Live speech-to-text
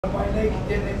Mai nei ki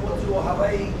tēnei motu o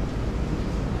Hawaii,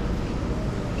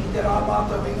 ki te rā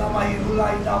mātou i ngā mahi rula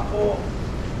I nā pō,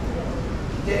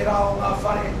 ki te rā o ngā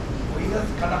whare o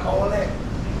Edith kanaka ole.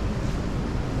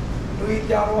 Nui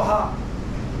te Aloha,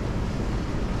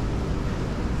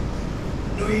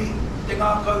 nui te ngā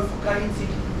kau whakaiti,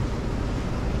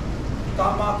 tā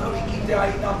mātou I ki te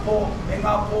ai nā pō, me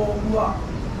ngā pō o mua,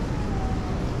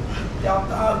 te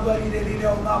ātahua rire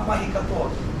o ngā mahi katoa.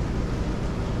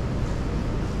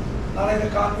 Nā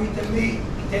reira ka nui te mi,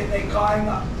 ki tēnei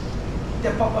kāinga, ki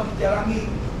te papa ki te rangi,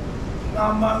 ki ngā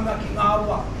maunga ki ngā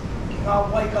ua, ki ngā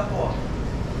wai katoa,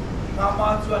 ki ngā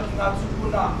mātua ki ngā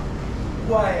tupuna,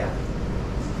 uaea.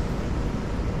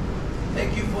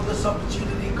 Thank you for this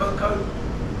opportunity, Koko.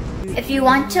 If you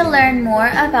want to learn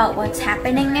more about what's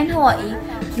happening in Hawaii,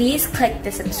 please click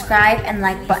the subscribe and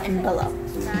like button below.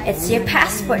 It's your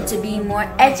passport to be more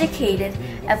educated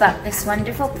about this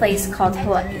wonderful place called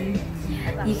Hawaii.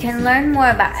 You can learn more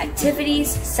about activities,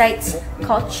 sites,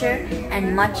 culture,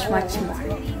 and much, much more.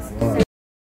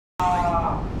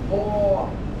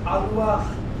 Aloha.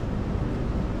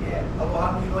 Yeah,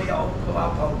 aloha nui loia o ko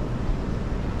apau.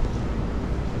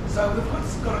 So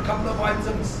we've got a couple of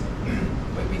items.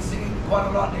 We've been singing quite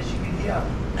a lot, as you can hear.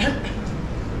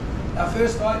 Our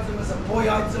first item is a boy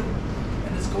item,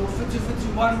 and it's called Fitu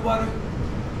Fitu Waru Waru.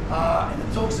 And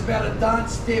it talks about a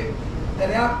dance step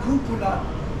that our kupuna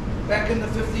back in the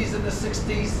 50s and the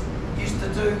 60s used to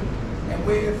do, and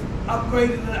we've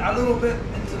upgraded it a little bit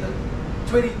into the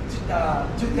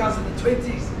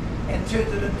 2020s and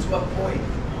turned it into a poi.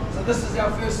 So this is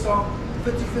our first song,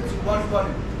 Fitu Fitu Waru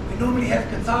Waru. We normally have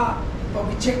guitar, but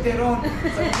we checked that on, so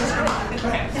we're just going to do the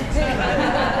claps.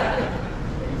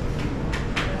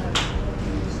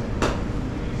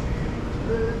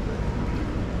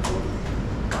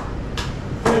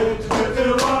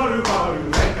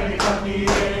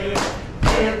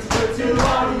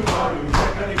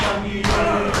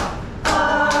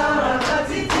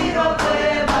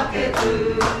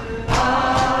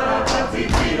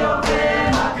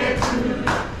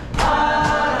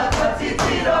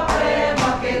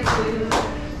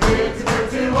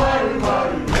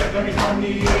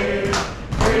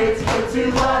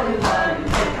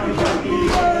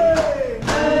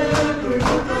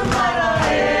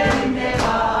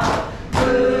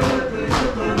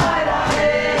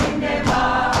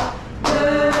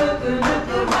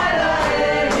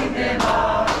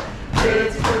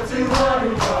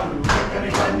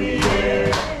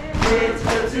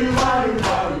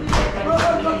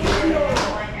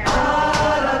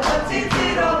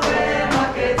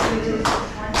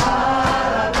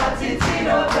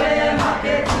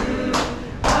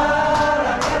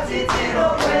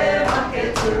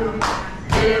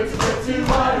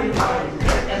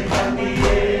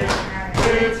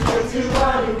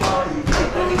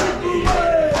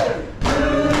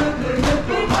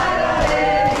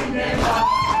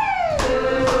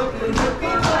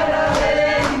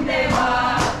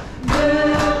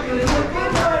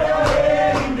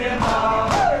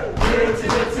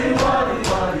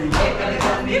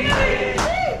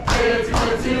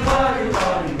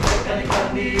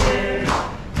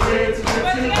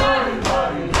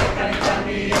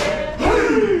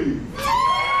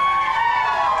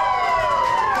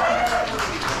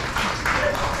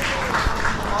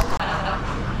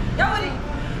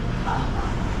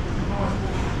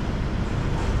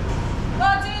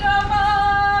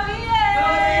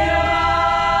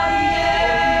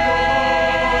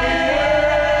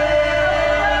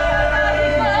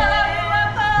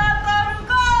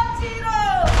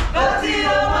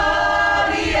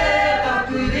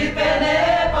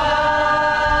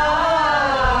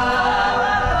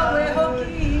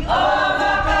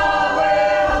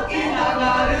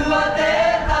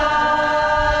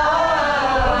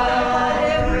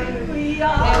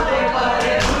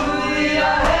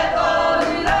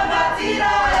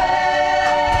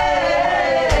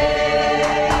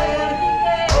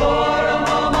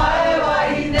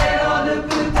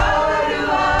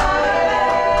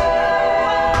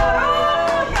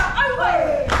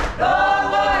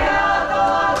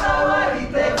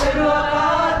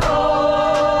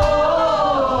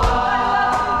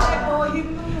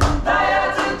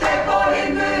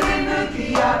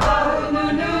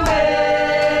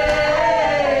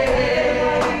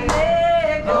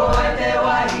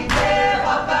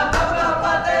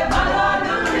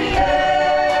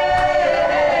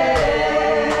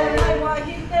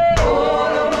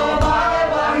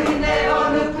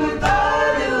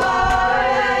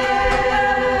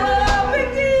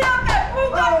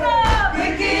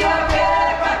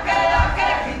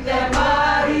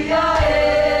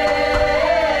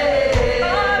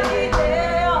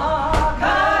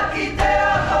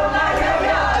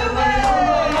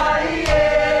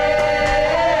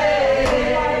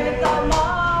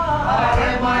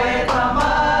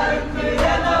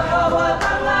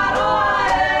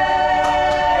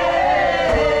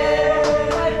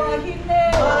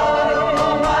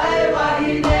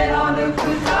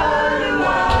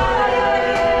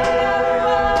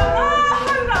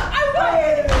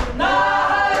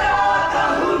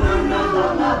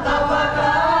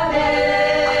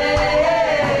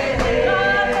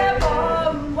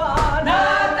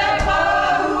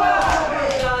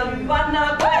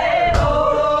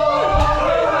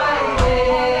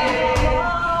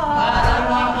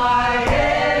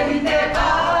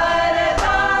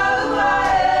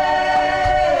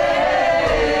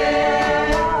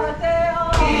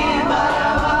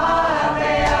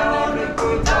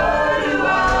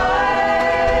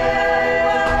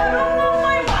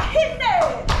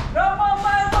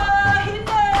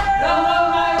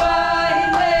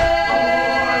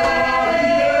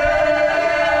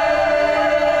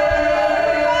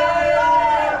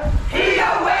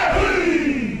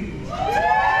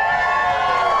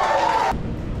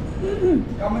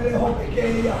 hope ke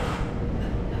ia.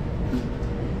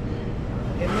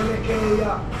 E mele ke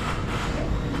ia.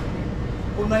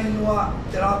 Kuna inua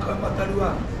te rākau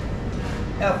matarua.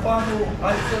 Our final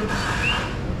item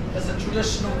is a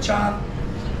traditional chant.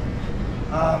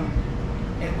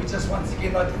 And we just once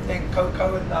again like to thank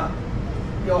Coco and the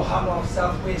Aloha of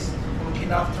Southwest for looking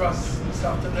after us this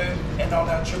afternoon and on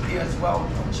our trip here as well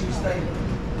on Tuesday,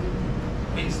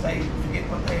 Wednesday, forget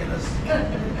what day it is.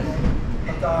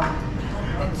 But,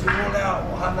 and to all our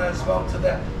ohana as well, to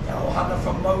our ohana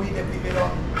from Maui that we met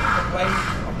on the plane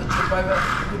on the trip over.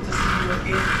 Good to see you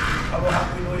again. Aloha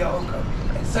Kuinoia Oko.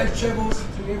 And safe travels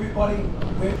to everybody.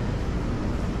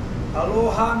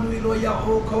 Aloha Nui Loia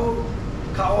Oko,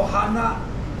 ka ohana,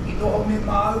 i noho me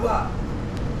maua,